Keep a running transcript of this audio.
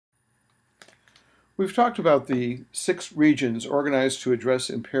We've talked about the 6 regions organized to address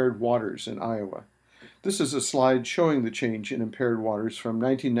impaired waters in Iowa. This is a slide showing the change in impaired waters from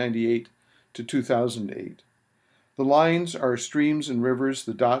 1998 to 2008. The lines are streams and rivers,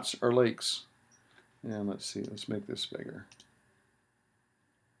 the dots are lakes. And let's see, let's make this bigger.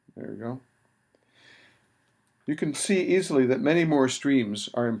 There we go. You can see easily that many more streams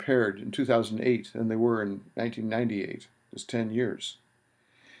are impaired in 2008 than they were in 1998, just 10 years.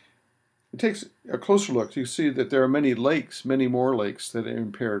 It takes a closer look. You see that there are many lakes, many more lakes that are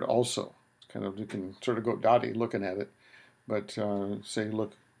impaired also. It's kind of, you can sort of go dotty looking at it. But say,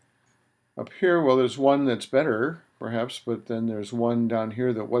 look up here, well, there's one that's better, perhaps, but then there's one down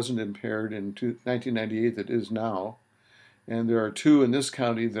here that wasn't impaired in 1998 that is now. And there are 2 in this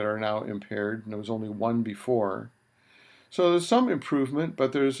county that are now impaired, and there was only 1 before. So there's some improvement,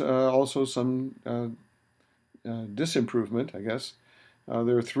 but there's also some disimprovement, I guess.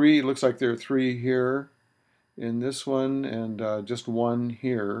 There are 3, it looks like there are 3 here in this one, and just 1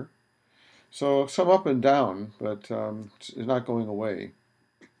 here. So some up and down, but it's not going away.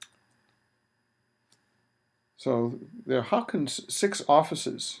 So how can 6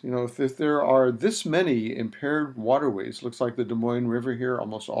 offices, if there are this many impaired waterways, looks like the Des Moines River here,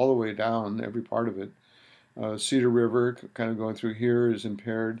 almost all the way down, every part of it. Cedar River, kind of going through here, is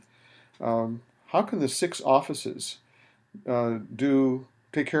impaired. How can the 6 offices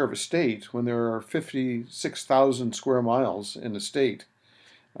take care of a state when there are 56,000 square miles in a state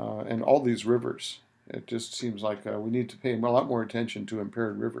and all these rivers? It just seems like we need to pay a lot more attention to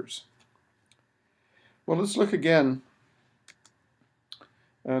impaired rivers. Well, let's look again,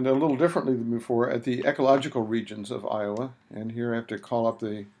 and a little differently than before, at the ecological regions of Iowa. And here I have to call up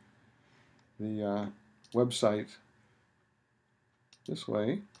the website this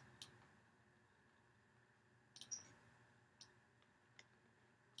way.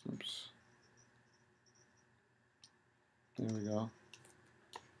 Oops. There we go.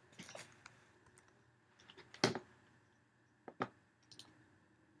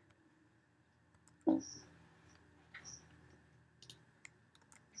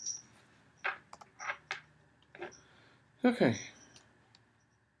 Okay.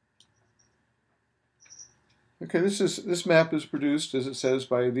 Okay, this map is produced, as it says,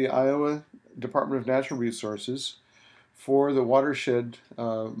 by the Iowa Department of Natural Resources for the Watershed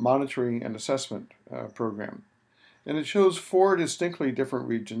Monitoring and Assessment Program. And it shows 4 distinctly different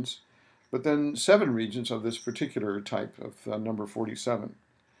regions, but then 7 regions of this particular type of number 47.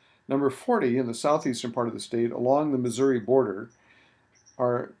 Number 40 in the southeastern part of the state along the Missouri border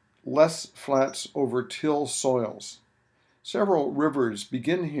are less flats over till soils. Several rivers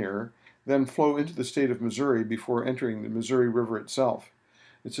begin here, then flow into the state of Missouri before entering the Missouri River itself.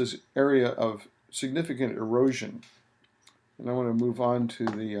 It's this area of significant erosion. And I want to move on to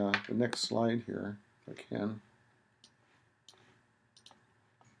the next slide here, if I can.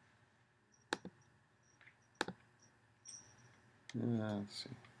 Let's see.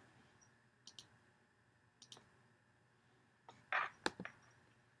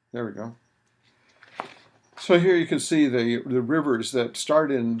 There we go. So here you can see the rivers that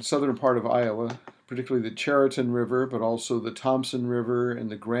start in southern part of Iowa, particularly the Chariton River, but also the Thompson River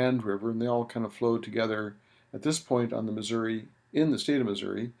and the Grand River, and they all kind of flow together at this point on the Missouri, in the state of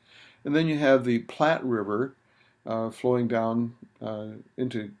Missouri. And then you have the Platte River flowing down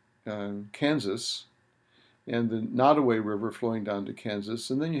into Kansas, and the Nottoway River flowing down to Kansas.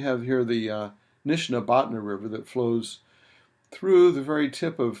 And then you have here the Nishnabotna River that flows through the very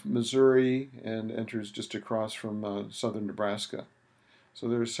tip of Missouri and enters just across from southern Nebraska. So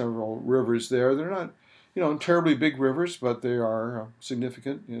there are several rivers there. They're not, terribly big rivers, but they are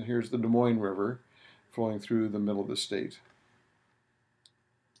significant. Here's the Des Moines River flowing through the middle of the state.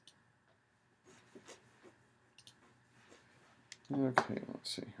 Okay, let's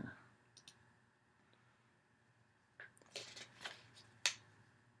see here.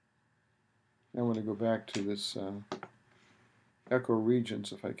 I want to go back to this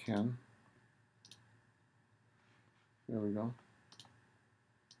ecoregions if I can. There we go.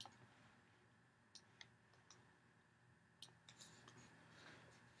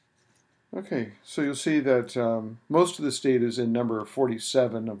 Okay, so you'll see that most of the state is in number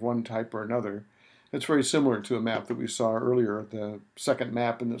 47 of one type or another. It's very similar to a map that we saw earlier, the second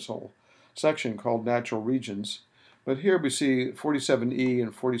map in this whole section called Natural Regions. But here we see 47E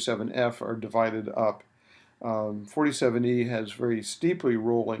and 47F are divided up. 47E has very steeply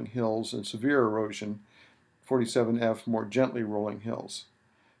rolling hills and severe erosion. 47F more gently rolling hills.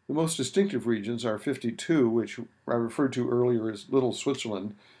 The most distinctive regions are 52, which I referred to earlier as Little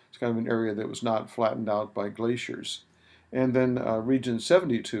Switzerland. It's kind of an area that was not flattened out by glaciers. And then region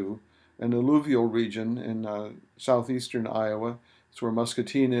 72 an alluvial region in southeastern Iowa. It's where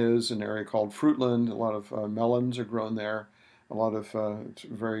Muscatine is, an area called Fruitland. A lot of melons are grown there. A lot of it's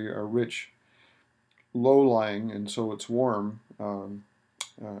very rich, low-lying, and so it's warm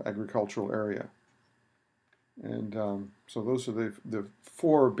agricultural area. And so those are the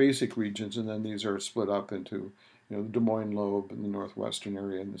four basic regions, and then these are split up into, the Des Moines lobe in the northwestern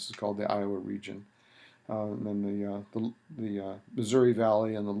area, and this is called the Iowa region. And then the Missouri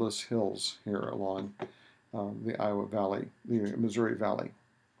Valley and the Lyss Hills here along the Iowa Valley, the Missouri Valley.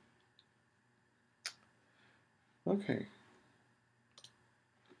 Okay.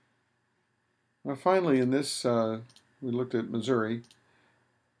 Now finally in this, we looked at Missouri.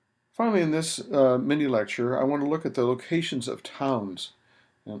 Finally in this mini lecture, I want to look at the locations of towns.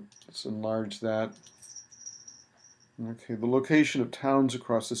 And let's enlarge that. Okay, the location of towns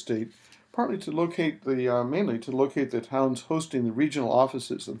across the state, partly to locate the, mainly to locate the towns hosting the regional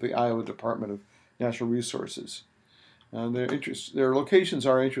offices of the Iowa Department of Natural Resources. Their locations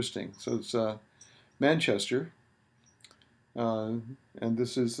are interesting. So it's Manchester, and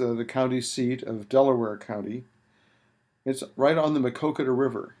this is the county seat of Delaware County. It's right on the Maquoketa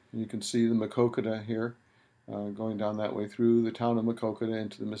River. You can see the Maquoketa here, going down that way through the town of Maquoketa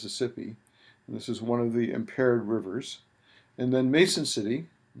into the Mississippi. And this is one of the impaired rivers. And then Mason City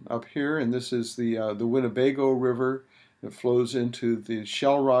up here, and this is the Winnebago River that flows into the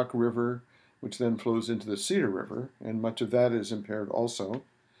Shell Rock River, which then flows into the Cedar River, and much of that is impaired also.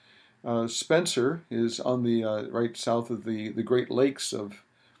 Spencer is on the right south of the Great Lakes of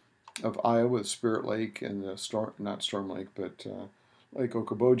Iowa, Spirit Lake and the Storm Lake, but Lake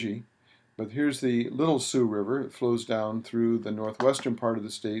Okoboji. But here's the Little Sioux River. It flows down through the northwestern part of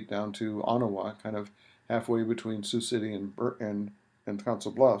the state down to Ottawa, kind of halfway between Sioux City and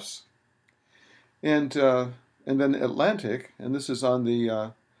Council Bluffs. And then Atlantic, and this is on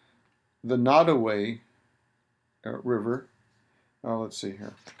the Nottoway River. Let's see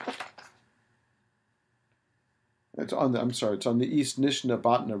here. It's on the East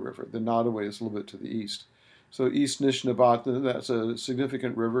Nishnabotna River. The Nottoway is a little bit to the east. So East Nishnabotna, that's a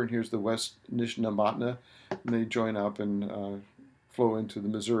significant river, and here's the West Nishnabotna, and they join up and flow into the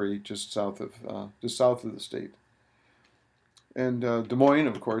Missouri just south of the state. And Des Moines,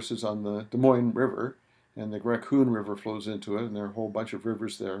 of course, is on the Des Moines River, and the Raccoon River flows into it, and there are a whole bunch of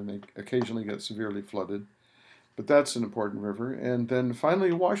rivers there, and they occasionally get severely flooded. But that's an important river. And then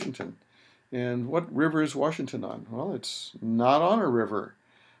finally, Washington. And what river is Washington on? Well, it's not on a river,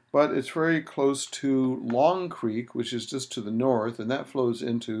 but it's very close to Long Creek, which is just to the north, and that flows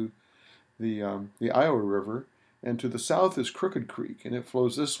into the Iowa River. And to the south is Crooked Creek, and it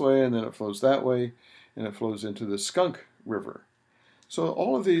flows this way, and then it flows that way, and it flows into the Skunk River. So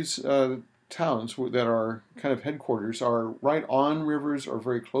all of these towns that are kind of headquarters are right on rivers or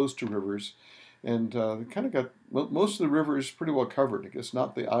very close to rivers, and kind of got most of the rivers pretty well covered. I guess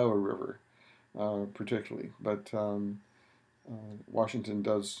not the Iowa River particularly, but Washington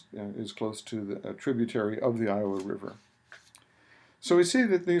is close to the tributary of the Iowa River. So we see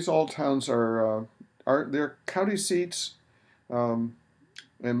that these all towns are they're county seats, and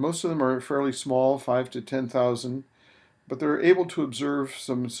most of them are fairly small, 5 to 10,000, but they're able to observe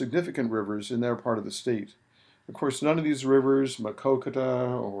some significant rivers in their part of the state. Of course, none of these rivers,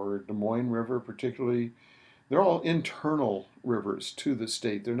 Maquoketa or Des Moines River particularly, they're all internal rivers to the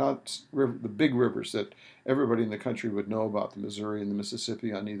state. They're not the big rivers that everybody in the country would know about, the Missouri and the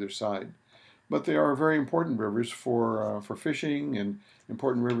Mississippi on either side. But they are very important rivers for fishing, and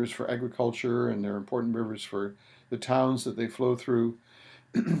important rivers for agriculture, and they're important rivers for the towns that they flow through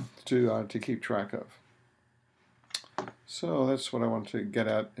to keep track of. So that's what I want to get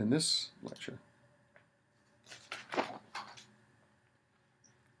at in this lecture.